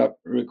a startup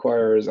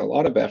requires a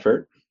lot of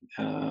effort,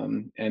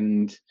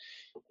 and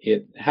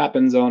it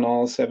happens on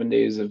all 7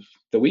 days of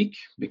the week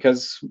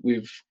because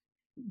we've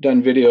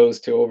done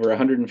videos to over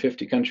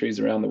 150 countries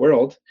around the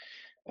world.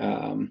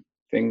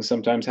 Things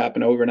sometimes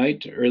happen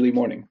overnight, early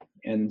morning,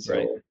 and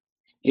Right. so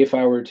if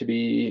I were to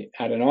be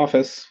at an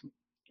office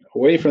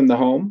away from the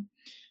home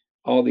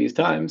all these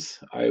times,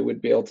 I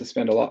would be able to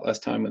spend a lot less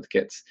time with the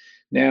kids.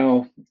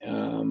 Now,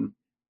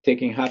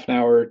 taking half an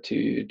hour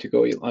to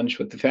go eat lunch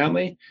with the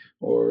family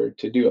or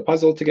to do a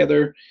puzzle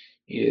together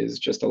is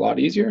just a lot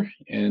easier.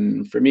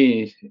 And for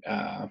me,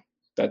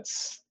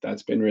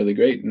 that's been really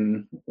great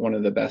and one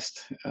of the best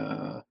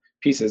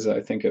pieces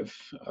I think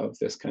of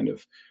this kind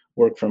of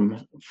work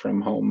from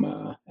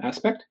home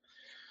aspect.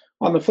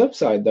 On the flip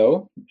side,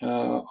 though,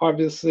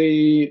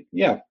 obviously,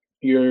 yeah,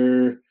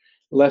 you're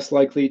less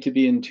likely to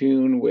be in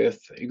tune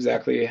with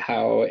exactly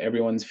how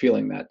everyone's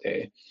feeling that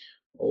day,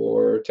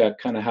 or to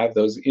kind of have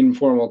those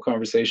informal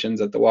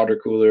conversations at the water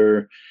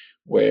cooler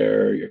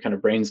where you're kind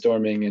of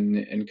brainstorming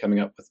and coming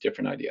up with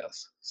different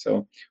ideas.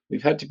 So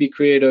we've had to be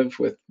creative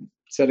with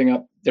setting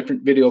up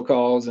different video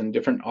calls and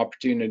different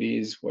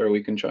opportunities where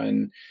we can try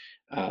and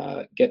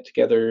get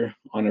together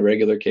on a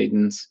regular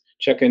cadence,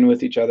 check in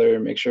with each other,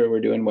 make sure we're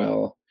doing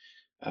well,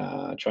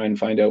 try and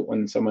find out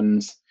when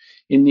someone's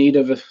in need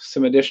of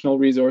some additional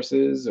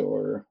resources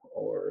or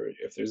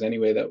if there's any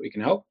way that we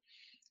can help,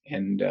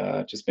 and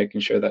just making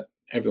sure that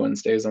everyone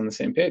stays on the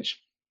same page.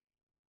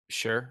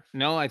 Sure.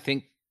 No, I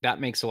think that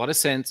makes a lot of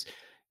sense.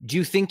 Do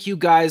you think you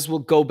guys will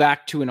go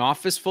back to an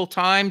office full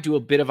time, do a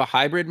bit of a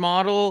hybrid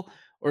model,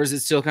 or is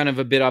it still kind of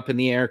a bit up in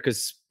the air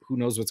because who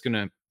knows what's going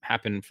to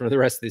happen for the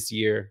rest of this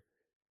year?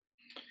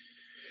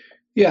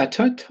 Yeah,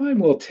 time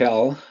will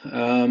tell.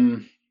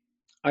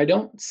 I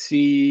don't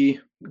see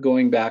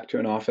going back to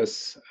an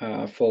office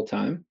full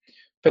time.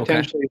 Okay.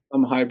 Potentially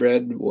some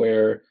hybrid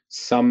where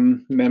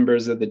some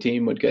members of the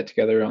team would get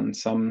together on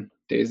some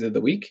days of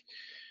the week,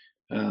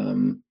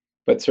 um,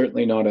 but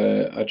certainly not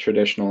a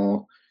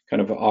traditional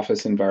kind of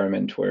office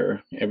environment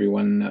where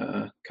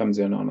everyone comes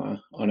in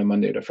on a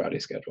Monday to Friday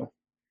schedule.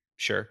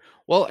 Sure.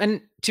 Well,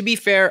 and to be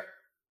fair,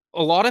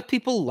 a lot of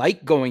people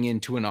like going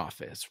into an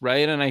office,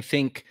 right? And I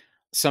think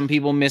some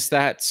people miss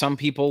that. Some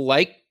people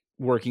like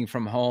working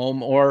from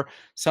home, or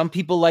some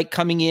people like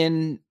coming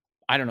in,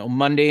 I don't know,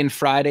 Monday and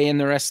Friday, and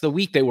the rest of the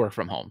week they work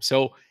from home.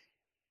 So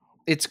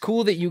it's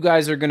cool that you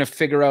guys are going to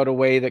figure out a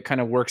way that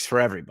kind of works for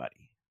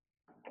everybody.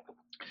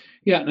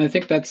 Yeah, and I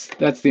think that's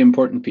the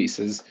important piece.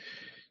 Is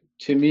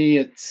to me,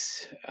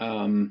 it's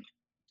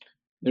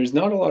there's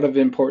not a lot of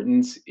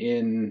importance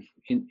in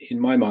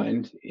my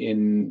mind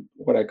in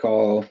what I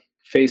call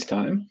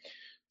FaceTime.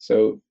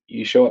 So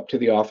you show up to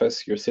the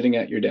office, you're sitting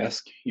at your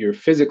desk, you're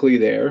physically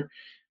there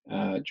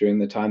during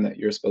the time that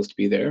you're supposed to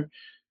be there.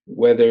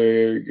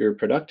 Whether you're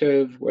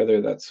productive,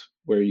 whether that's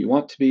where you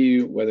want to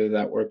be, whether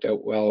that worked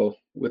out well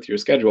with your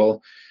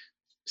schedule,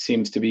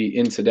 seems to be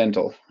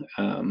incidental.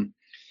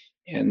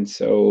 And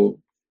so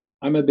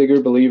I'm a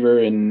bigger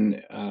believer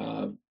in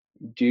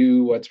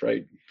do what's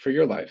right for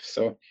your life.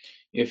 So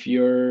if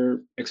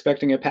you're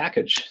expecting a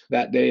package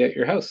that day at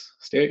your house,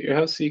 stay at your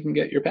house so you can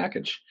get your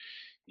package.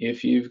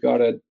 If you've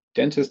got a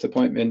dentist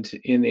appointment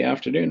in the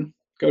afternoon,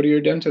 go to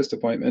your dentist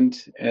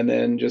appointment and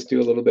then just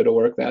do a little bit of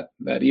work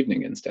that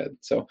evening instead.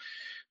 So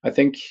I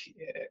think,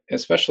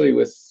 especially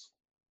with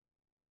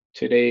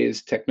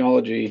today's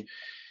technology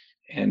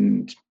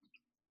and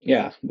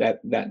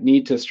that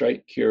need to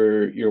strike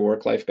your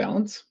work-life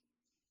balance,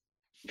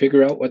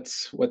 figure out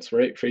what's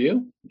right for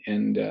you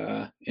and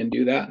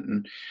do that.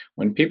 And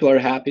when people are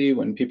happy,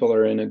 when people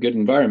are in a good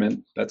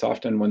environment, that's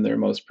often when they're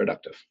most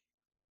productive.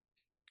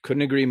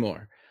 Couldn't agree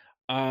more.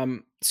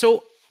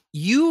 So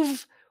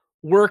you've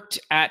worked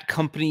at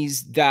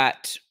companies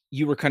that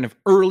you were kind of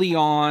early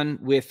on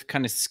with,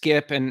 kind of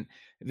Skip and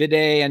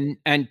Viday,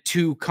 and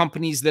to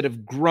companies that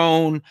have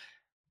grown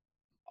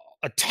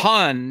a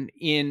ton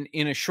in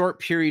a short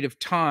period of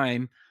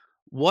time.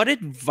 What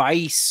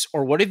advice,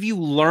 or what have you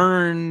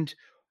learned,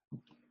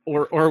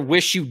 or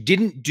wish you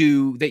didn't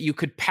do, that you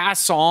could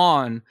pass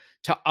on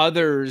to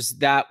others,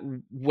 that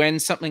when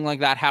something like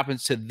that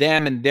happens to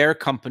them and their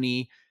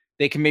company,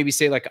 they can maybe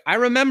say, like, I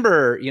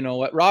remember,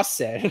 what Ross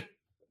said.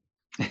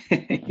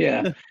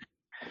 Yeah.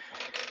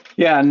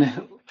 Yeah,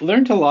 and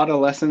learned a lot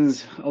of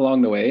lessons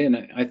along the way.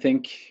 And I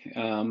think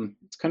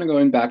it's kind of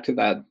going back to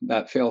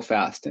that fail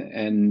fast,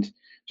 and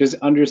just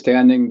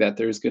understanding that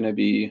there's going to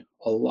be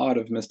a lot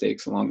of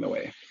mistakes along the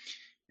way.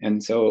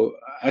 And so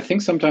I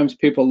think sometimes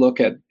people look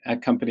at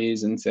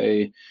companies and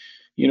say,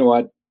 you know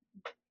what,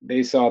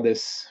 they saw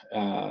this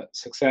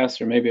success,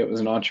 or maybe it was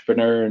an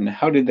entrepreneur, and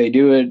how did they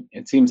do it?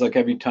 It seems like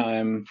every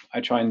time I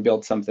try and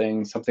build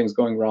something, something's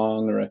going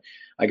wrong, or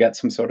I get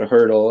some sort of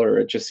hurdle, or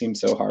it just seems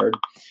so hard.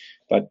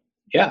 But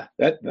yeah,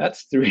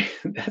 that's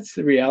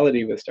the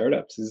reality with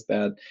startups, is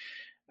that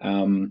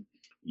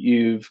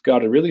you've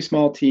got a really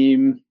small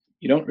team.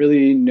 You don't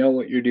really know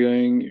what you're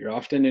doing. You're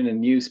often in a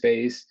new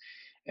space,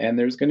 and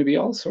there's going to be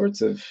all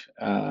sorts of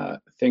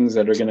things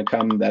that are going to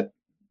come that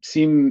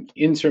seem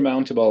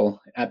insurmountable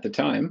at the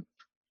time.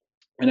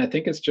 And I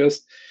think it's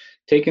just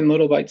taking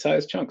little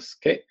bite-sized chunks.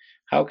 Okay,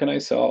 how can I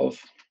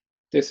solve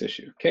this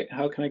issue? Okay,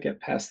 how can I get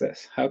past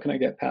this? How can I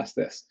get past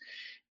this?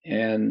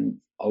 And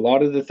a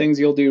lot of the things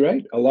you'll do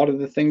right, a lot of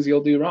the things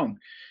you'll do wrong,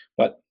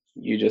 but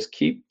you just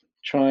keep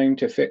trying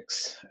to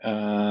fix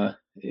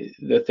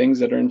the things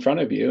that are in front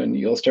of you, and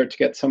you'll start to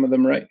get some of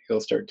them right.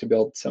 You'll start to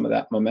build some of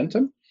that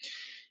momentum,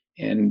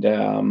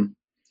 and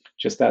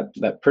just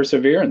that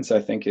perseverance,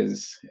 I think,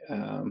 is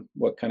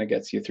what kind of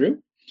gets you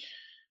through.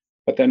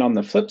 But then on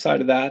the flip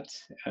side of that,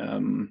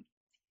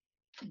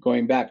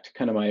 going back to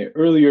kind of my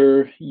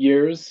earlier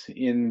years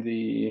in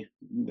the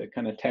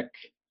kind of tech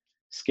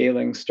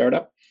scaling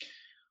startup,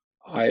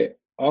 I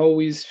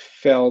always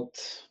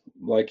felt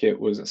like it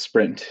was a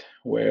sprint,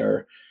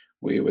 where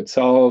we would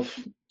solve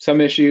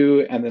some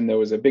issue and then there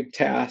was a big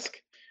task.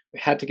 We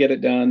had to get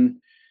it done.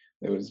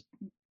 There was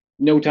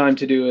no time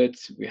to do it.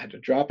 We had to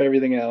drop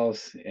everything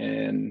else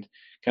and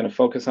kind of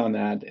focus on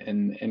that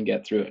and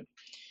get through it.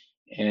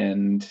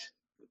 And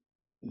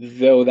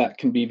though that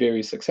can be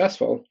very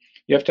successful,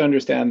 you have to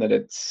understand that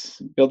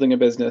it's building a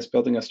business,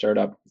 building a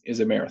startup is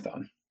a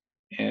marathon,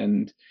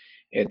 and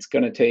it's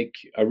going to take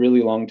a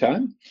really long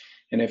time.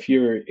 And if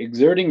you're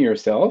exerting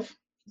yourself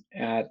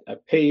at a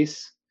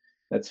pace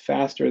that's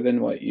faster than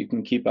what you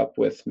can keep up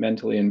with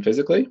mentally and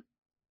physically,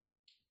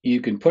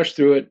 you can push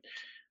through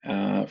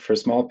it for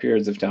small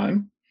periods of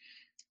time,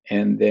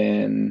 and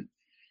then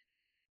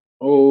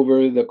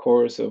over the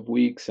course of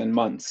weeks and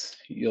months,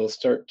 you'll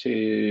start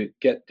to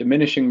get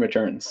diminishing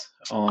returns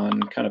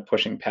on kind of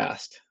pushing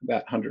past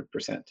that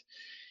 100%.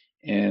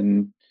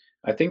 And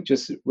I think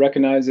just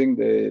recognizing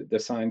the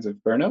signs of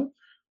burnout,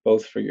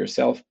 both for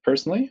yourself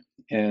personally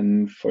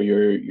and for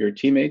your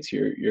teammates,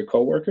 your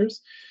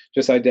coworkers,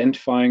 just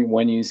identifying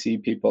when you see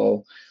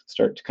people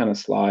start to kind of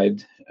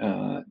slide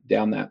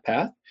down that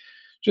path,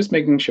 just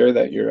making sure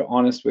that you're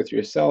honest with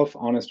yourself,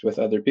 honest with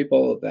other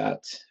people,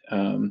 that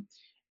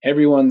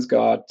everyone's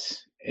got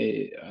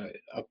a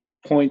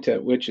point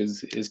at which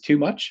is too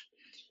much.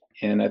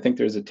 And I think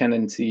there's a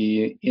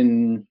tendency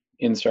in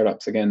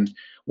startups, again,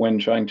 when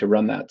trying to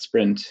run that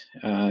sprint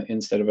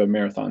instead of a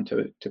marathon,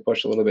 to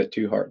push a little bit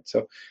too hard.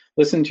 So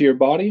listen to your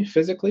body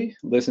physically,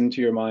 listen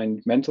to your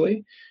mind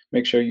mentally,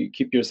 make sure you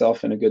keep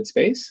yourself in a good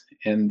space,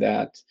 and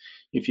that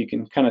if you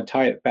can kind of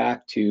tie it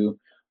back to,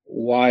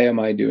 why am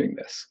I doing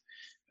this?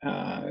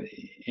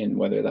 And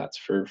whether that's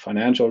for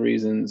financial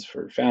reasons,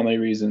 for family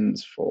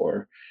reasons,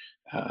 for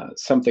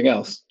something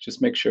else,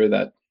 just make sure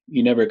that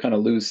you never kind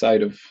of lose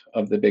sight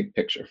of the big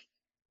picture.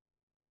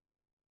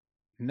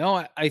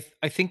 No, I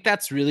think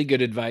that's really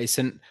good advice.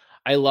 And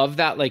I love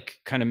that, like,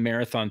 kind of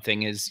marathon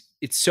thing. Is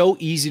it's so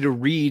easy to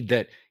read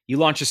that you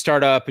launch a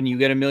startup and you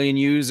get 1 million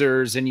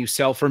users and you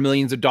sell for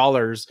millions of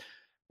dollars.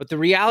 But the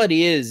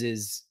reality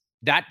is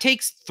that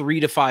takes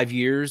 3 to 5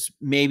 years,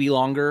 maybe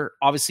longer.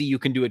 Obviously you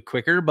can do it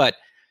quicker, but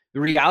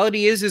the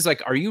reality is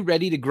like, are you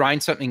ready to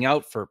grind something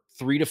out for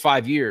 3 to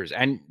 5 years?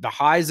 And the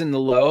highs and the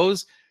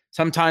lows,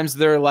 sometimes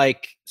they're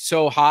like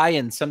so high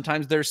and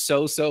sometimes they're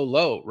so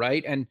low,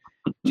 right? And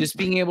just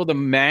being able to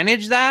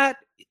manage that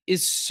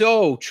is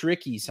so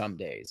tricky some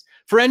days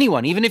for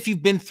anyone, even if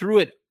you've been through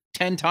it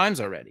 10 times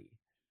already.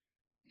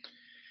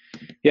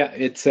 Yeah,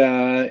 it's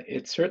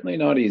certainly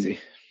not easy.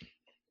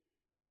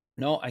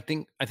 No, I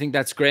think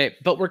that's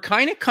great. But we're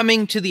kind of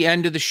coming to the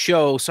end of the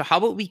show. So how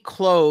about we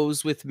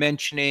close with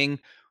mentioning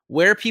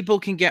where people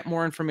can get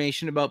more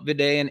information about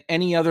Viday and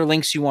any other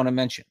links you want to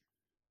mention?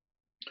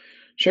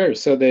 Sure.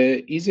 So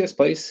the easiest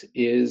place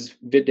is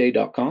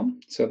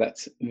vidday.com. So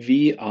that's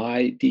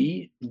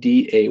VIDDAY,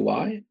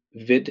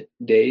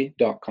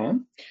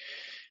 vidday.com.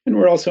 And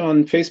we're also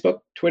on Facebook,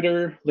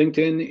 Twitter,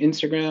 LinkedIn,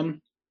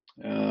 Instagram.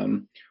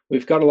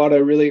 We've got a lot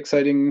of really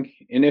exciting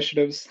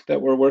initiatives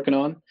that we're working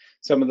on.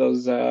 Some of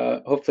those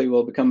hopefully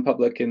will become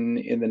public in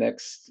the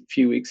next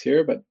few weeks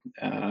here. But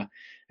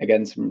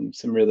again, some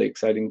really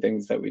exciting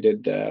things that we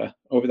did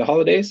over the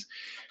holidays.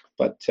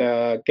 But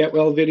get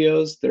well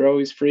videos, they're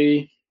always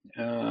free.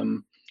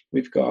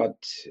 We've got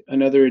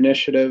another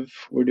initiative.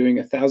 We're doing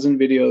 1,000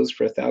 videos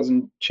for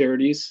 1,000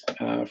 charities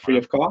free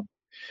of cost.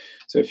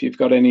 So if you've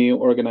got any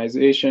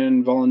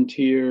organization,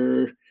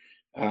 volunteer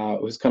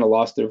who's kind of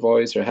lost their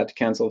voice or had to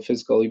cancel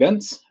physical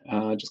events,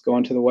 just go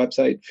onto the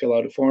website, fill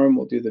out a form.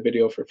 We'll do the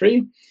video for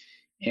free.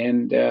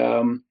 And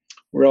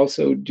we're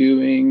also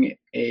doing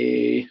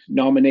a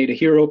Nominate a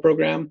Hero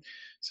program.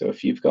 So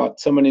if you've got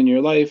someone in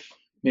your life,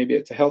 maybe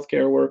it's a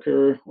healthcare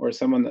worker or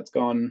someone that's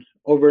gone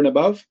over and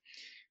above,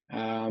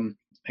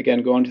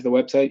 again, go onto the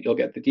website, you'll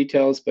get the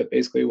details, but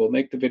basically we'll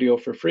make the video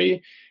for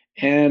free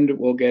and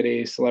we'll get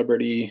a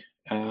celebrity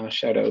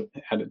shout out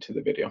added to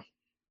the video.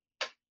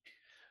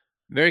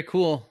 Very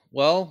cool.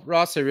 Well,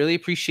 Ross, I really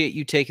appreciate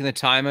you taking the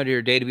time out of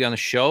your day to be on the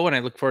show, and I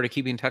look forward to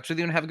keeping in touch with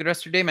you, and have a good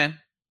rest of your day, man.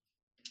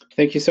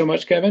 Thank you so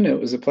much, Kevin. It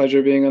was a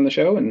pleasure being on the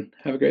show, and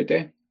have a great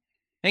day.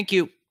 Thank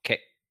you.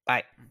 Okay,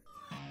 bye.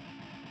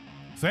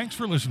 Thanks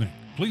for listening.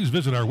 Please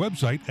visit our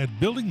website at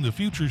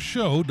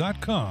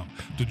buildingthefutureshow.com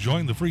to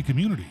join the free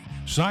community,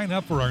 sign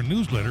up for our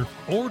newsletter,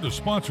 or to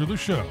sponsor the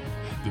show.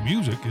 The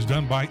music is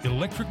done by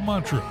Electric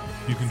Mantra.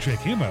 You can check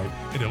him out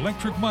at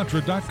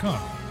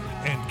electricmantra.com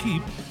and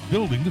keep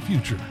building the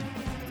future.